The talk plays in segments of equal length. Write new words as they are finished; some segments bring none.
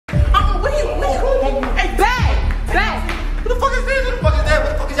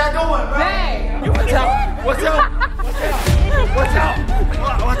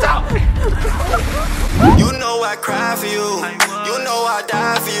for you. You know I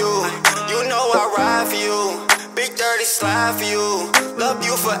die for you. You know I ride for you. Big dirty slide for you. Love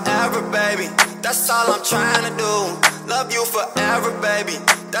you forever, baby. That's all I'm trying to do. Love you forever, baby.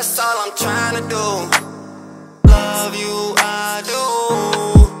 That's all I'm trying to do. Love you, I do.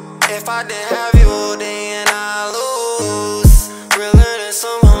 If I didn't have you, then I lose. Realer than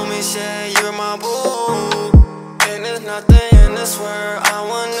some homies, yeah, you're my boo. And there's nothing in this world I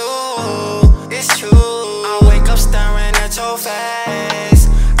want new. It's true. I wake up staring at your face.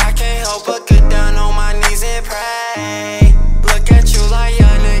 I can't help but get down on my knees and pray. Look at you like,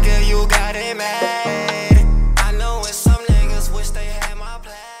 young nigga, you got it made. I know it's some niggas wish they had my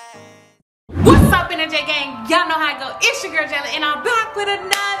place. What's up, AndJalyn gang? Y'all know how I go. It's your girl Jalyn, and I'm back with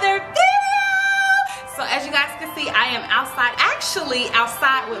another video. So as you guys can see, I am outside, actually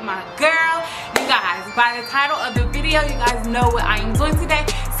outside with my girl. You guys, by the title of the video, you guys know what I am doing today.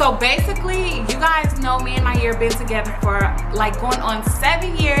 So basically, you guys know me and Nyyear been together for like going on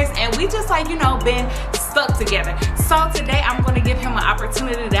 7 years, and we just like, you know, been stuck together. So today I'm going to give him an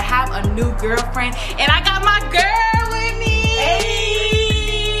opportunity to have a new girlfriend, and I got my girl with me.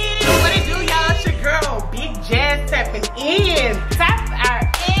 Hey, what it do, y'all? It's your girl, Big Jazz tapping in. Tap her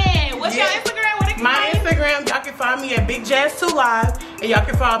in. What's your Instagram? My Instagram, y'all can find me at Big Jazz 2 Live, and y'all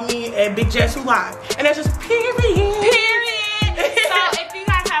can follow me at Big Jazz 2 Live, and that's just period. Period. So if you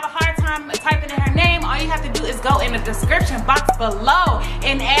guys have a hard time typing in her name, all you have to do is go in the description box below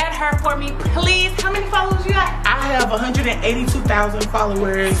and add her for me, please. How many followers you got? I have 182,000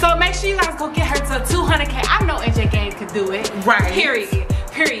 followers. So make sure you guys go get her to 200K. I know AJ Gang could do it. Right. Period.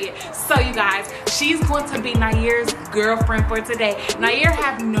 So you guys, she's going to be Nyyear's girlfriend for today. Nyyear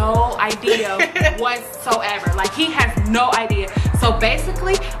have no idea whatsoever. Like, he has no idea. So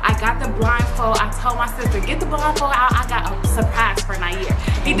basically, I got the blindfold. I told my sister, get the blindfold out. I got a surprise for Nyyear.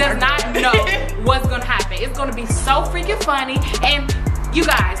 He does not know what's gonna happen. It's gonna be so freaking funny. And you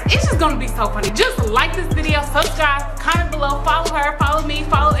guys, it's just gonna be so funny. Just like this video, subscribe, comment below, follow her, follow me,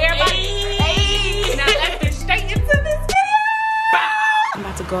 follow everybody. Hey. Now let's get straight into this video. I'm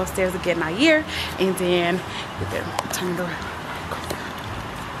about to go upstairs and get Nyyear, and then we can turn it around.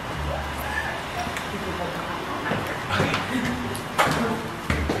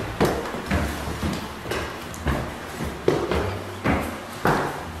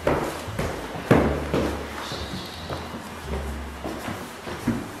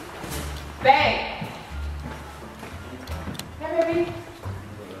 Babe. Hey, baby.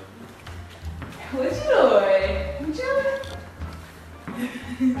 What you doing? You chilling?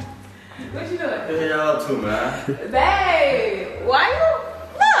 What you doing? What y'all up to, man? Babe, why you?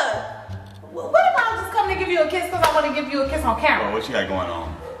 Look. What if I was just coming to give you a kiss because I want to give you a kiss on camera? Oh, what you got going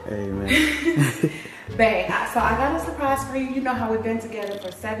on? Hey, man. Babe, so I got a surprise for you. You know how we've been together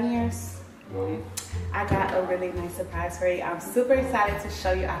for 7 years? I got a really nice surprise for you. I'm super excited to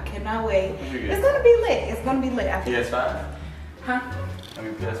show you. I cannot wait. It's gonna be lit. It's gonna be lit. PS5? Huh? I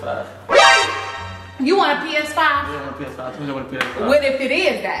mean PS5. You want a PS5? Yeah, I want a PS5. I told you I want a PS5. What if it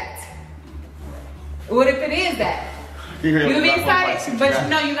is that? What if it is that? You be excited? But you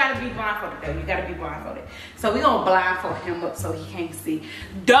know you gotta be blindfolded though. You gotta be blindfolded. So we gonna blindfold him up so he can't see.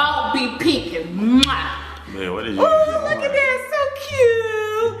 Don't be peeking. Mwah. Man, what did you do? Oh, look at that. So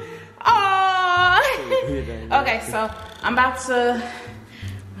cute. Oh. Okay, so I'm about to,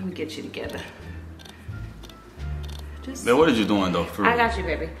 let me get you together. Man, what are you doing though? For I got you,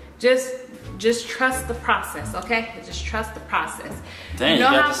 baby. Just trust the process, okay? Just trust the process. Dang, you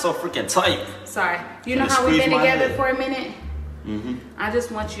got this so freaking tight. Sorry. You know how we've been together for a minute? I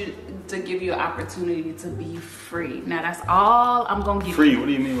just want you to give you an opportunity to be free. Now that's all I'm gonna give you. Free? What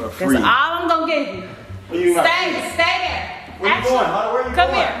do you mean by free? That's all I'm gonna give you. What do you mean Stay there. Where you going? Where you Come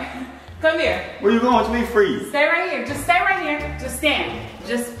going? here. Come here. Where you going? What you mean free? Stay right here. Just stay right here. Just stand.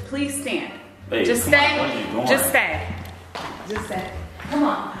 Just please stand. Babe, just come stay. on. What are you doing? Just stay. Just stay. Come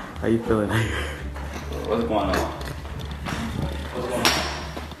on. How you feeling? What's going on? What's going on?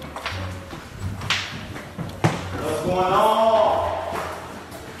 What's going on?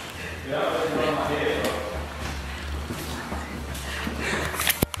 Yeah, what's going on my head?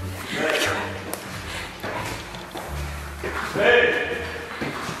 Hey!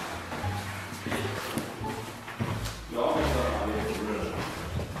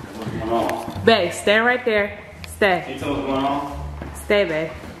 What's going on? Babe, stay right there. Stay. Can you tell me what's going on? Stay,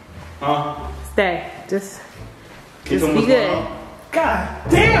 babe. Huh? Stay. Just Can you tell me be what's good. going on? God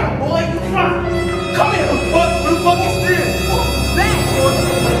damn, boy, you trying? Come here, what the fuck is this? Babe.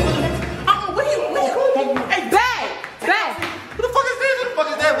 What are you? Hey, Babe. Babe. Who the fuck is this? Who the fuck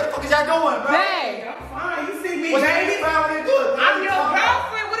is that? What the fuck is y'all doing, bro? Babe. I'm fine. You see me, What's baby? that? What they doing? I'm your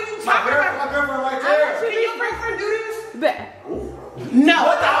girlfriend. What are you talking about? My girlfriend right there. Did your girlfriend do this? No.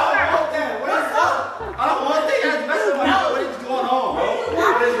 What the hell? I don't want that. What is up? I don't want that. That's messing with my head. What is going on, bro?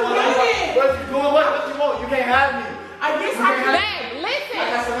 What is going on? What you doing? What you want? You can't have me. I guess I can. Babe, listen. I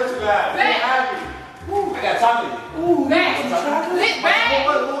got so much you got. You can't have me. I got chocolate. Ooh, Babe, chocolate. babe.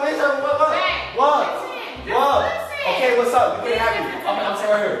 Who is her? What? Okay, what's up? You can't have me. I'm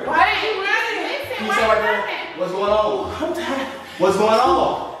saying right here. Why are you running? Listen, You why say you right there. running? What's going on? I'm tired. What's going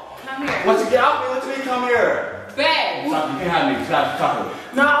on? Come here. Once you get out, what you mean come here? Babe. You can't have me. You got chocolate.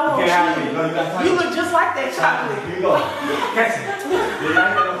 No, I want You can't have me. No, you got chocolate. You look just like that chocolate. Here you go. Catch it. You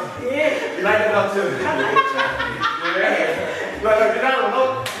like that up? Yeah. You like that up too? No, get out of it. No,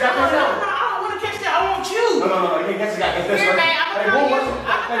 you got No, to I don't want to catch that. I want you. No, you can't catch it. That's this Here, right. babe, I'm Hey, gonna whoa, throw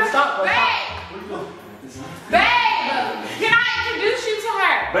you. Hey, stop. Babe. What you doing? Babe, can I introduce you to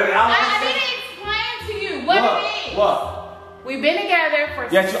her? Baby, I need to explain to you what it is. What? We've been together for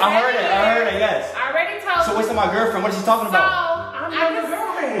Yes, I heard it. 7 I heard it, years. yes. I already told So you. what's my girlfriend? What is she talking So, about? I'm your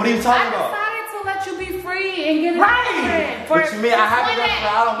girlfriend. What are you talking about? I decided to let you be free and get a Right. girlfriend. What you mean? I have a one girlfriend. day.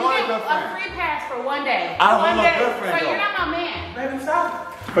 I don't want a You get girlfriend. a free pass for one day. I don't want One no day. girlfriend, So though. you're not my man. Baby,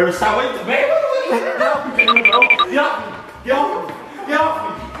 stop. Baby, stop. Wait. Baby, get off me, bro. Get off me. Get off me. Get off me. Get off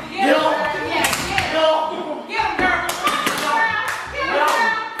me. Yeah, Get off me. Get him, girl. Get him, girl. Get off me.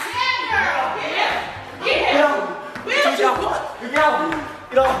 Get off me. Get off me.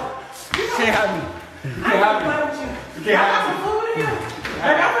 Get off me. You can't have me. You can't have me. You can't I got have some me. food in here.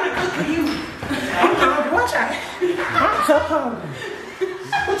 Baby, I'm gonna cook for you. I'm hungry. Watch out. I'm so hungry.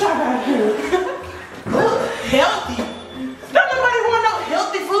 What y'all got here? Look, healthy. Don't nobody want no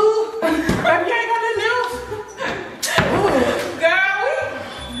healthy food. Baby, you ain't got nothing else. Girl,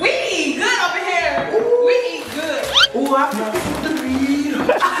 we eat good up in here. We eat good. Ooh, I got the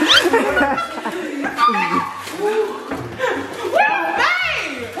read.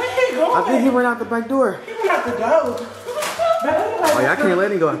 Babe! Where he going? I think he went out the back door. He went out the door. Oh yeah, I can't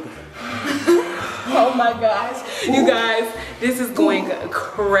let him go out. Oh my gosh. You guys, this is going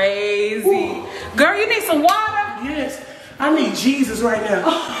crazy. Girl, you need some water? Yes, I need Jesus right now.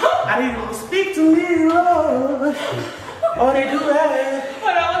 I need him to speak to me, Lord. Oh, they do that.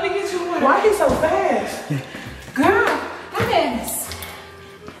 Hold on, let me get you water. Why he so fast? Girl, look at this.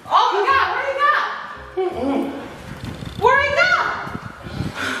 Oh my God, where'd he go? Where'd he go?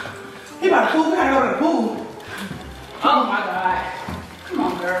 He about to pool. We gotta go to the pool. Oh my God. Come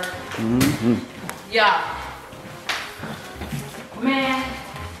on, girl. Yeah. Man,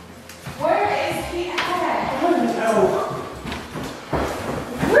 where is he at? Oh.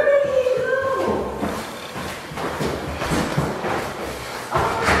 Where did he go?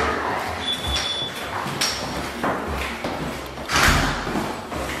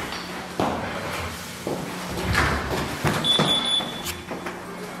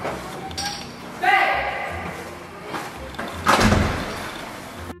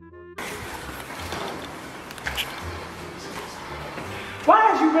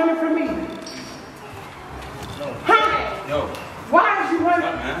 Why is you running from me? Huh? Yo. Why is you running?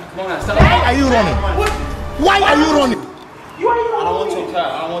 Man, come on now. Stop. Why are you running? What? Why are you running? You ain't I don't running want with you. me.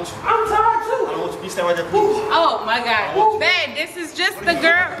 I don't want you. I'm tired too. I don't want you. Please stay right there, please. Oh my God. Babe, this is just the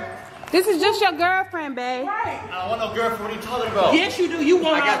girl. This is just your girlfriend, babe. Right. I don't want no girlfriend. What are you talking about? Yes, you do. You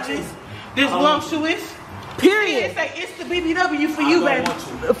want I got all you. this I don't want voluptuous. Period. It's like it's the BBW for you, I baby.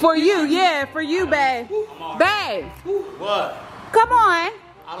 don't want you. For you, yeah, for you, babe. Babe, What? come on.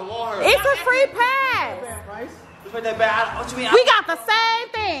 I don't want her. It's a free pass. You put that back. What you mean? We got the same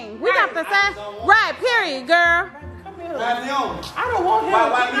thing. We got the same. Right, period, girl. Why me on? I don't want him.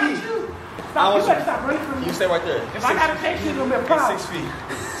 Why Not me? you. I Stop. want You better you. stop running from me. You stay right there. If I gotta text you, it's gonna be a problem. 6 feet.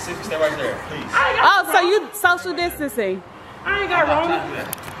 6 feet. Stay right there, please. I ain't Oh, got so you social distancing. I ain't got I'm wrong. not trying to do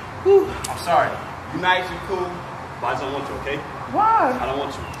that. Whew. I'm sorry. You nice, you cool, but I just don't want you, okay? I Why? don't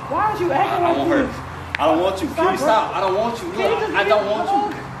want you. Why is you I acting don't like want her. this? I don't want you. Please stop. I don't want you. Can you just Look, I give don't me a want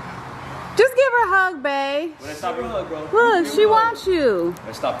hug? you. Just give her a hug, babe. Let's stop your hug, bro. Look, she wants you.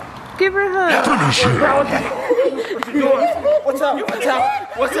 Let's stop. Give her a hug. What you doing? What's up? What's up?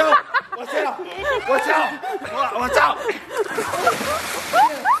 What's up? What's up? What's up? What's up?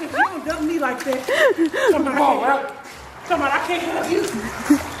 Since you don't dump me like that, come on, I can't have you.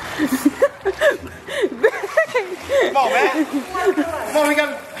 Come on, man. Come on, we got.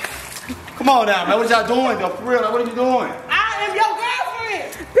 Come on now, man. What y'all doing, though? For real, like, what are you doing? I am your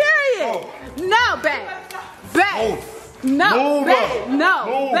girlfriend. Period. No, babe. Babe. No, Move babe. up. No,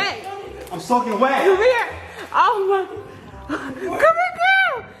 Move. babe. I'm soaking wet. Come here. Oh my. Come here,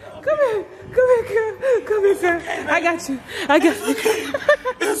 girl. Come here. Come here, girl. Come here, girl. I got you. I got you.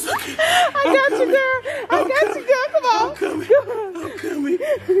 I got you, girl. I got you, girl. Come on. I'm coming.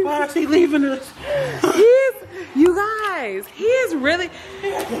 Why is he leaving us? You guys, he is really, he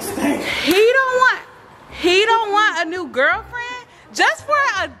don't want a new girlfriend just for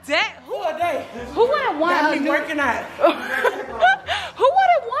a day. Who wouldn't want a new working out? Who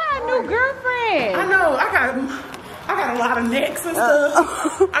wouldn't want a new girlfriend? I know, I got a lot of necks and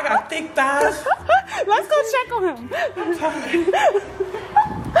stuff. I got thick thighs. Let's go check on him.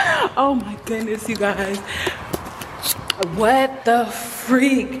 Oh my goodness, you guys. What the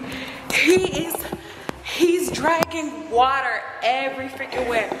freak? He's dragging water every freaking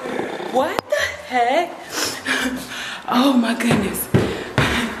way. What the heck? Oh my goodness.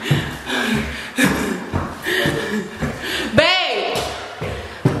 Babe,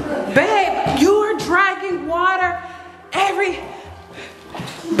 you are dragging water every...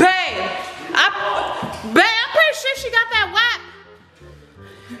 Babe, I'm pretty sure she got that wet.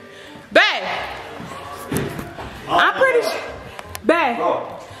 Babe, I'm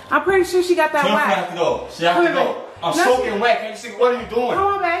pretty sure she got that She wet. have to go. She have to go. I'm soaking wet. Can't you see? What are you doing? Come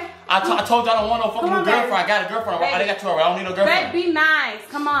on, babe. I told you I don't want no fucking new girlfriend. I got a girlfriend. I got two already. I don't need no girlfriend. Babe, be nice.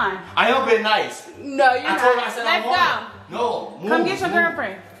 Come on. I am being nice. No, you're not. I told her I said I Let's want go. it. No, move, Come get your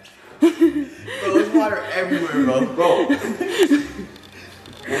girlfriend. Bro, there's water everywhere, bro.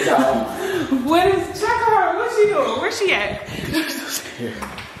 What is, check her. What's she doing? Where's she at?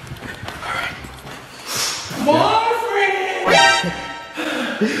 Boyfriend!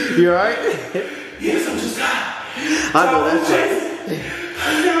 You alright? Yes, I'm just tired. I know that's right.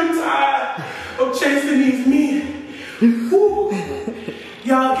 I'm tired of chasing these men. Woo.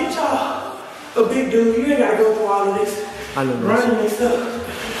 Y'all, get y'all a big dude. You ain't gotta go through all of this. I know that's running and stuff.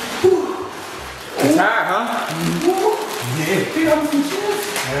 Woo. You tired, huh? Woo. Yeah. Pick up some chairs.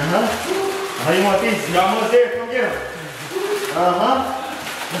 How you want these? You almost there? Come get them.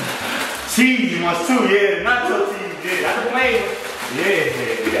 Cheese, you want too? Yeah, nacho cheese. Yeah, that's the plan. Yeah.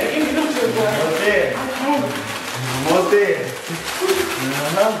 Give me them chairs, boy. Almost there. I'm hungry. Almost there.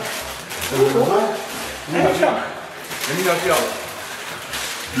 Let me know if y'all.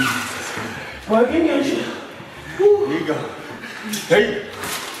 Boy, give me a chair. Here you go. Hey.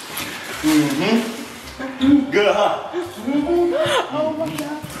 Good, huh? Oh my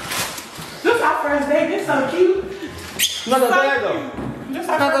God. This our first date. This so cute. Not that bad though. This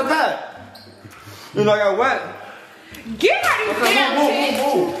Not our that first bad. You know I got wet. Get her these damn move.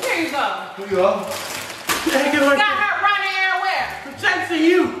 chicks. Here you go. Here you go. Take it like Got her running everywhere. chasing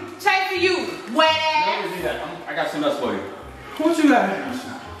you. Chasing you, wet ass. I got some else for you. What you got?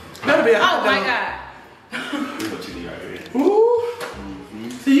 Better be a Oh hot my dog. God. Here's what you need right here. Ooh.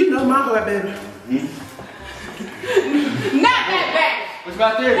 See, you know my heart, baby. Not that bad. What's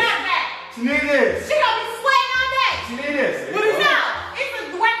about this? Not that. She need this. She gonna be sweating all day. She need this. What is that? It's a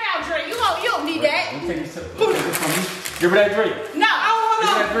workout drink. You don't need that. Let me take this from you. Give her that drink. No. I don't Give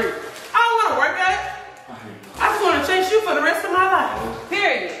her that wanna. drink. I don't wanna work at it. I just wanna chase you for the rest of my life.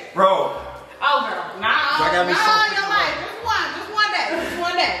 Period. Bro, Oh girl. Nah. I gotta be nah, soaking your life. Just one day. Just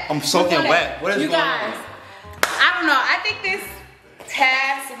one day. I'm soaking Just one day. wet. What is you going guys, on? I don't know. I think this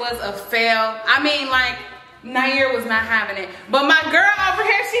task was a fail. I mean, like, Nyyear was not having it. But my girl over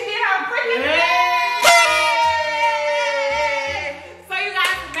here, she did her freaking thing. So you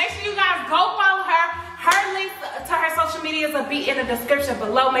guys, make sure you guys go follow her. Her links to her social medias will be in the description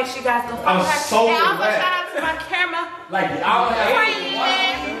below. Make sure you guys go follow I'm her. so and also glad. shout out to my camera. Like, I don't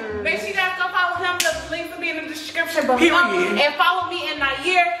Friend. Make sure you guys go follow him. The links will be in the description below. Period. And follow me and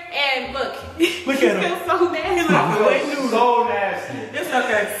Nyyear. And look, Look at him. feels so nasty. so nasty. It's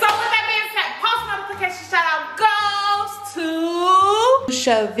okay. So with that being said, post notification shout out goes to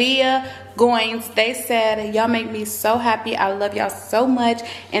Shavia Goins. They said, y'all make me so happy. I love y'all so much.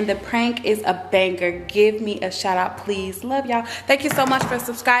 And the prank is a banger. Give me a shout out, please. Love y'all. Thank you so much for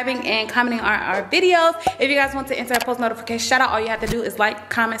subscribing and commenting on our videos. If you guys want to enter a post notification shout out, all you have to do is like,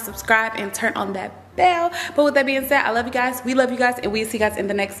 comment, subscribe, and turn on that bell. But with that being said, I love you guys. We love you guys. And we'll see you guys in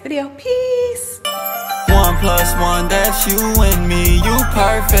the next video. Peace. 1 + 1, that's you and me. You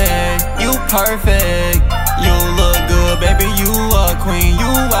perfect, you perfect. You look good, baby, you a queen. You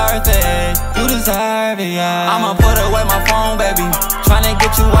worth it, you deserve it, yeah. I'ma put away my phone, baby. Tryna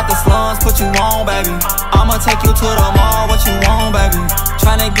get you out the slums, put you on, baby. I'ma take you to the mall, what you want, baby.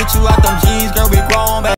 Tryna get you out them jeans, girl, we grown, baby.